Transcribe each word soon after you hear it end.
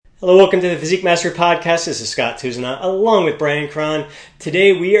Hello, welcome to the Physique Mastery Podcast. This is Scott Tuzana along with Brian Cron.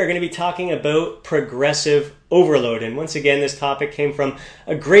 Today we are going to be talking about progressive overload. And once again, this topic came from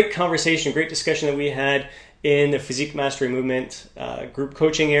a great conversation, a great discussion that we had in the Physique Mastery Movement group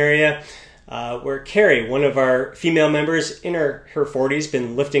coaching area, where Carrie, one of our female members in her 40s,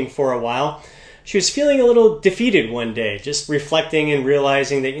 been lifting for a while. She was feeling a little defeated one day, just reflecting and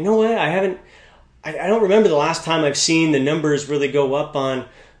realizing that, you know what, I don't remember the last time I've seen the numbers really go up on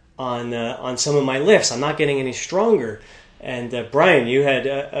some of my lifts. I'm not getting any stronger. And Brian, you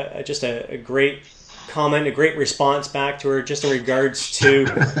had just a great comment, a great response back to her, just in regards to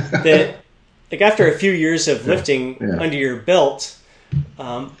that. Like after a few years of lifting under your belt,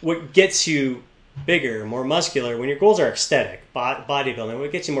 what gets you bigger, more muscular, when your goals are aesthetic, bodybuilding,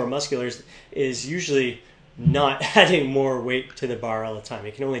 what gets you more muscular is usually not adding more weight to the bar all the time.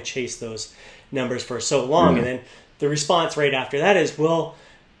 You can only chase those numbers for so long. And then the response right after that is, well,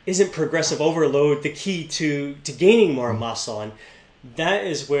 isn't progressive overload the key to gaining more muscle? And that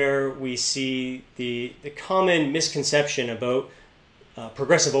is where we see the common misconception about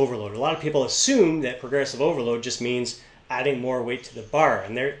progressive overload. A lot of people assume that progressive overload just means adding more weight to the bar.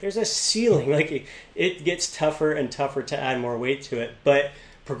 And there's a ceiling. Like it gets tougher and tougher to add more weight to it. But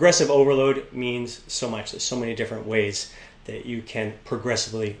progressive overload means so much. There's so many different ways that you can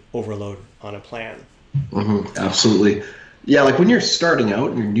progressively overload on a plan. Mm-hmm, absolutely. Yeah, like when you're starting out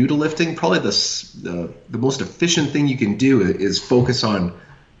and you're new to lifting, probably the most efficient thing you can do is focus on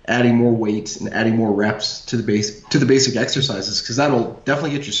adding more weight and adding more reps to the basic exercises, because that'll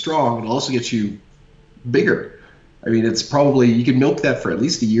definitely get you strong. It'll also get you bigger. I mean, it's probably, you can milk that for at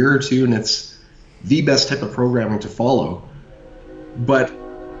least a year or two, and it's the best type of programming to follow. But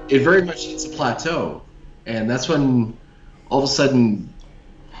it very much hits a plateau, and that's when all of a sudden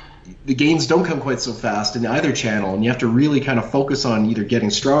the gains don't come quite so fast in either channel, and you have to really kind of focus on either getting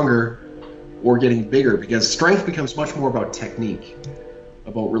stronger or getting bigger, because strength becomes much more about technique,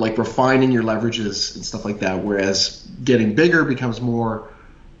 about like refining your leverages and stuff like that, whereas getting bigger becomes more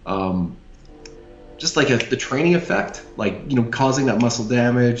just like the training effect, like, you know, causing that muscle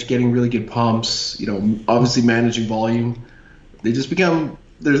damage, getting really good pumps, you know, obviously managing volume. They just become,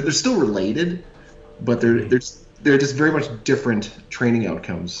 they're still related, but they're just very much different training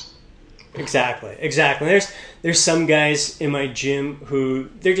outcomes. Exactly. There's some guys in my gym who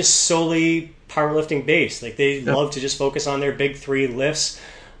they're just solely powerlifting based. Like they love to just focus on their big three lifts.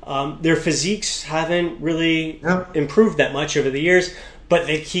 Their physiques haven't really improved that much over the years, but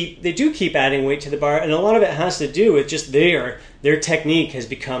they do keep adding weight to the bar, and a lot of it has to do with just their technique has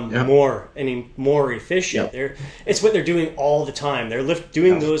become more efficient. It's what they're doing all the time. They're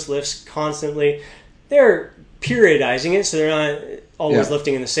doing those lifts constantly. They're periodizing it, so they're not always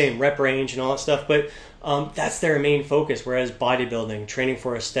lifting in the same rep range and all that stuff, but that's their main focus. Whereas bodybuilding, training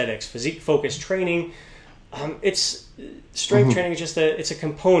for aesthetics, physique focused training, it's strength training is just it's a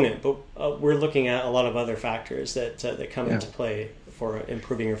component, but we're looking at a lot of other factors that come into play for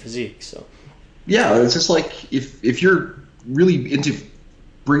improving your physique. So it's just like if you're really into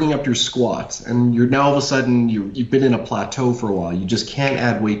bringing up your squat, and you're now all of a sudden you've been in a plateau for a while, you just can't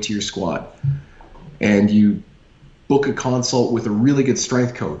add weight to your squat, and you book a consult with a really good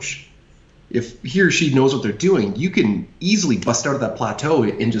strength coach. If he or she knows what they're doing, you can easily bust out of that plateau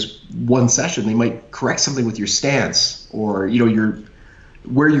in just one session. They might correct something with your stance, or, you know,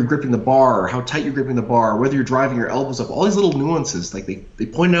 where you're gripping the bar, or how tight you're gripping the bar, whether you're driving your elbows up, all these little nuances. Like they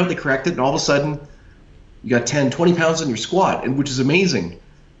point out, they correct it, and all of a sudden you got 10, 20 pounds on your squat, and which is amazing.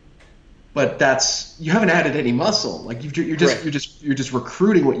 But you haven't added any muscle. Like you're just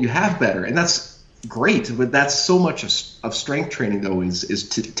recruiting what you have better, and that's great. But that's so much of strength training, though, is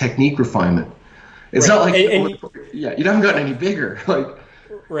technique refinement. It's not like you haven't gotten any bigger. Like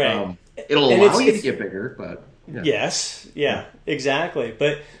it'll allow you to get bigger, but yes, exactly.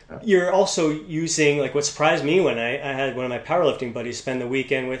 But you're also using, like, what surprised me when I had one of my powerlifting buddies spend the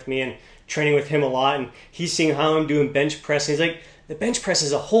weekend with me and training with him a lot, and he's seeing how I'm doing bench press, and he's like, the bench press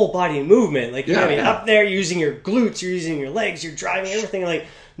is a whole body movement. Like, up there, you're using your glutes, you're using your legs, you're driving everything. Like,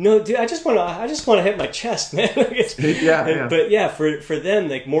 no, dude, I just want to hit my chest, man. But for them,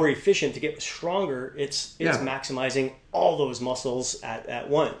 like, more efficient to get stronger, it's maximizing all those muscles at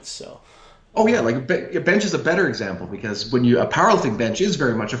once. So. Oh yeah, like a bench is a better example, because when a powerlifting bench is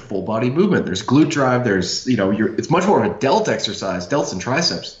very much a full body movement. There's glute drive. There's, you know, it's much more of a delt exercise, delts and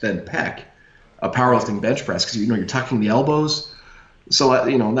triceps, than pec. A powerlifting bench press, because you're tucking the elbows. So,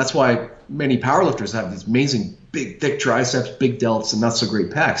 you know, that's why many powerlifters have these amazing big, thick triceps, big delts, and not so great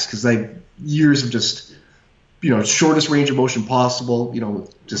pecs, because they have years of just, you know, shortest range of motion possible, you know,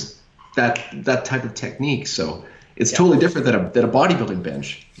 just that type of technique. So it's totally different than a bodybuilding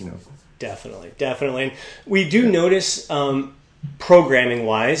bench, Definitely. And we do notice programming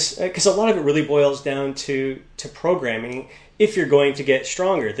wise, because a lot of it really boils down to programming if you're going to get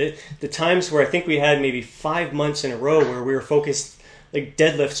stronger. The times where I think we had maybe 5 months in a row where we were focused, like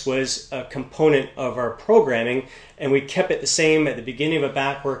deadlifts was a component of our programming, and we kept it the same at the beginning of a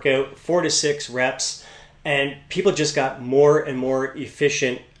back workout, 4 to 6 reps, and people just got more and more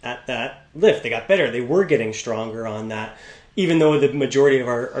efficient at that lift. They got better. They were getting stronger on that, even though the majority of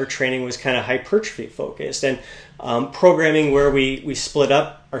our training was kind of hypertrophy focused. And programming where we split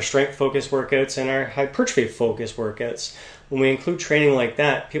up our strength focused workouts and our hypertrophy focused workouts. When we include training like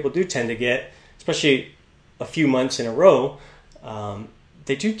that, people do tend to get, especially a few months in a row,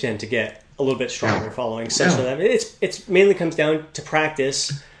 they do tend to get a little bit stronger following sets of that. It's mainly comes down to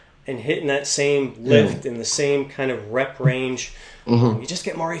practice and hitting that same lift in the same kind of rep range. You just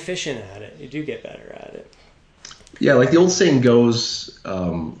get more efficient at it. You do get better at it. Yeah, like the old saying goes,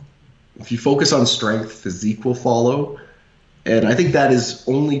 if you focus on strength, physique will follow. And I think that is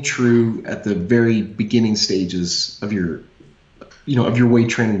only true at the very beginning stages of your weight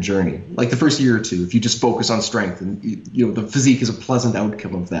training journey. Like the first year or two, if you just focus on strength, and the physique is a pleasant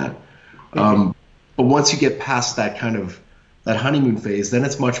outcome of that. But once you get past that kind of that honeymoon phase, then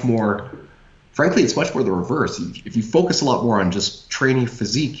it's much more, frankly, it's much more the reverse. If you focus a lot more on just training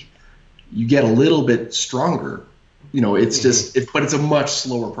physique, you get a little bit stronger. It's just, but it's a much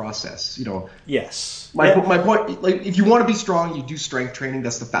slower process. Yes. My point, like if you want to be strong, you do strength training.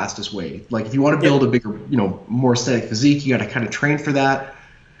 That's the fastest way. Like if you want to build a bigger, more aesthetic physique, you got to kind of train for that,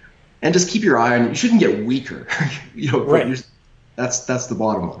 and just keep your eye on. You shouldn't get weaker. Right. That's the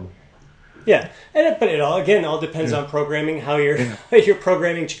bottom line. Yeah, but it all depends on programming. How you're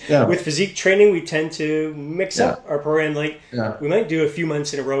programming with physique training. We tend to mix up our program. Like we might do a few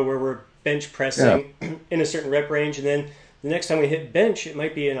months in a row where we're bench pressing in a certain rep range, and then the next time we hit bench, it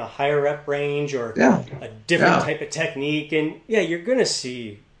might be in a higher rep range or a different type of technique. And you're gonna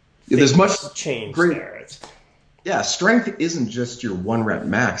see there's much change there. Strength isn't just your 1 rep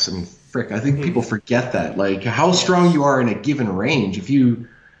max. I mean, I think people forget that. Like how strong you are in a given range. If you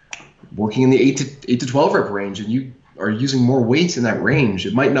working in the 8 to 12 rep range and you are using more weights in that range,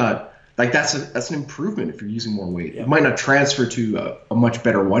 it might not, like that's an improvement if you're using more weight. It might not transfer to a much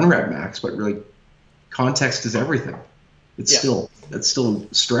better 1 rep max, but really context is everything. It's still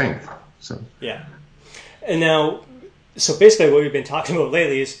strength. So and now, so basically what we've been talking about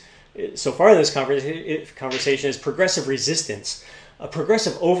lately is, so far in this conversation, is progressive resistance. A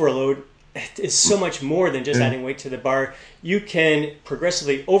progressive overload is so much more than just adding weight to the bar. You can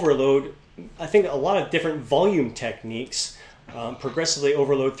progressively overload, I think, a lot of different volume techniques. Progressively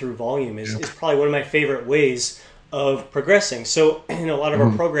overload through volume is probably one of my favorite ways of progressing. So in a lot of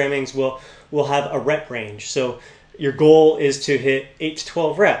our programmings, we'll have a rep range. So your goal is to hit 8 to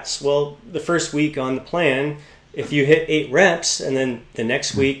 12 reps. Well, the first week on the plan, if you hit 8 reps and then the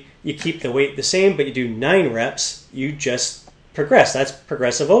next week you keep the weight the same, but you do 9 reps, you just progress. That's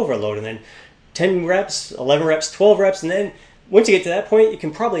progressive overload. And then 10 reps, 11 reps, 12 reps, and then once you get to that point, you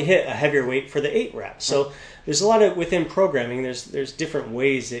can probably hit a heavier weight for the 8 reps. So there's a lot of, within programming, there's different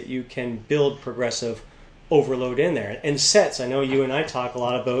ways that you can build progressive overload in there. And sets, I know you and I talk a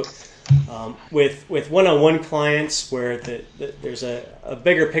lot about with one-on-one clients where there's a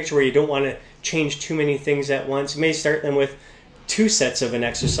bigger picture where you don't want to change too many things at once. You may start them with 2 sets of an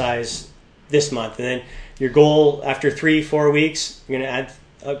exercise this month, and then your goal after 3-4 weeks, you're going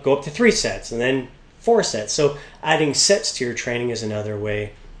to go up to 3 sets, and then 4 sets. So adding sets to your training is another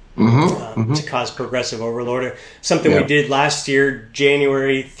way to cause progressive overload. Or something we did last year,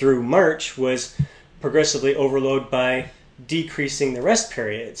 January through March, was progressively overload by decreasing the rest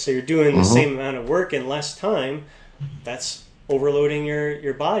period. So you're doing the same amount of work in less time. That's overloading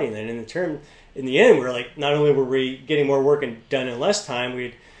your body. And then in the end, we're like, not only were we getting more work done in less time,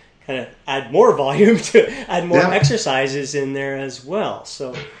 we'd kind of add more volume to add more exercises in there as well.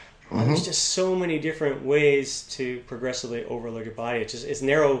 So there's just so many different ways to progressively overload your body. It's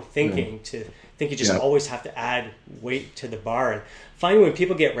narrow thinking to think you just always have to add weight to the bar. And finding when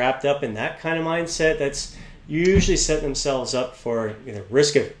people get wrapped up in that kind of mindset, that's usually set themselves up for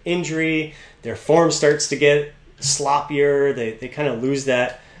risk of injury. Their form starts to get sloppier. They kind of lose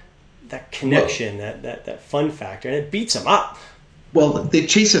that connection, that fun factor, and it beats them up. Well, they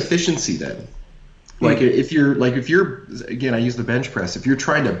chase efficiency then. Like if you're again, I use the bench press. If you're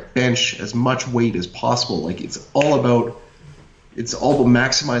trying to bench as much weight as possible, like it's all about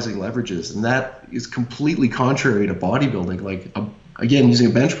maximizing leverages, and that is completely contrary to bodybuilding. Like again,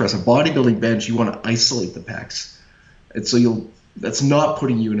 using a bench press, a bodybuilding bench, you want to isolate the pecs, and so that's not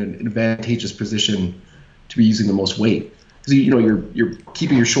putting you in an advantageous position to be using the most weight. Because you're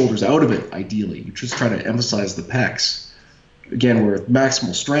keeping your shoulders out of it. Ideally, you're just trying to emphasize the pecs. Again, where with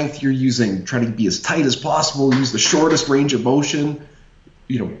maximal strength, you're trying to be as tight as possible, use the shortest range of motion.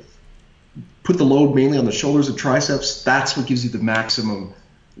 Put the load mainly on the shoulders and triceps. That's what gives you the maximum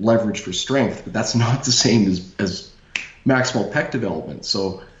leverage for strength. But that's not the same as maximal pec development.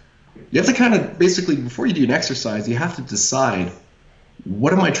 So you have to kind of basically, before you do an exercise, you have to decide,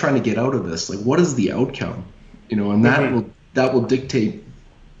 what am I trying to get out of this? Like, what is the outcome? And that will dictate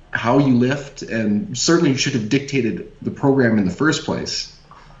how you lift, and certainly should have dictated the program in the first place.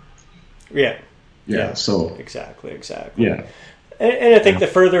 Yeah. So exactly. Yeah. And I think the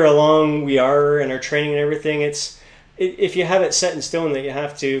further along we are in our training and everything, if you have it set in stone that you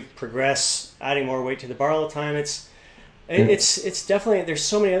have to progress, adding more weight to the bar all the time, it's definitely, there's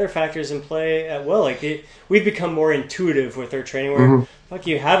so many other factors in play as well. Like we've become more intuitive with our training where fuck,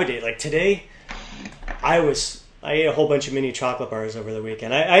 you have a day. Like today, I ate a whole bunch of mini chocolate bars over the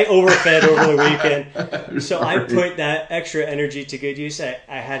weekend. I overfed over the weekend. So I put that extra energy to good use. I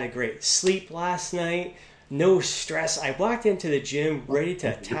had a great sleep last night. No stress. I walked into the gym ready to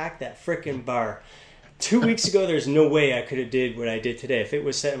attack that frickin' bar. 2 weeks ago, there's no way I could have did what I did today. If it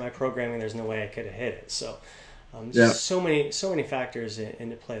was set in my programming, there's no way I could have hit it. So so many factors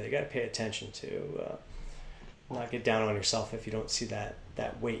into play that you got to pay attention to. Not get down on yourself if you don't see that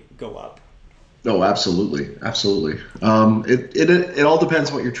weight go up. Oh, absolutely. It all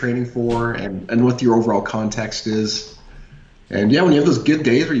depends what you're training for and what your overall context is. And yeah, when you have those good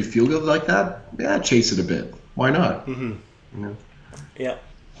days where you feel good like that, chase it a bit. Why not? Mm-hmm. Yeah.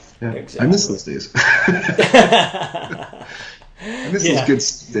 Exactly. I miss those days. I miss those good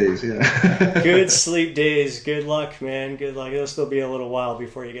sleep days. Yeah. Good sleep days. Good luck, man. Good luck. It'll still be a little while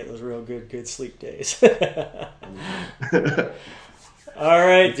before you get those real good sleep days. All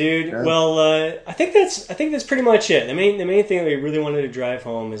right, dude. Yeah. Well, I think that's pretty much it. The main thing that we really wanted to drive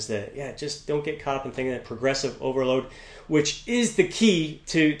home is that just don't get caught up in thinking that progressive overload, which is the key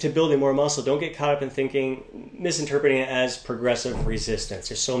to building more muscle. Don't get caught up in misinterpreting it as progressive resistance.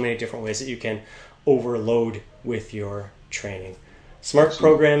 There's so many different ways that you can overload with your training. Smart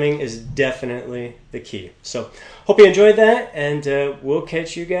programming is definitely the key. So hope you enjoyed that, and we'll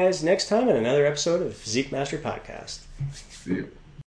catch you guys next time in another episode of Physique Mastery Podcast. See you.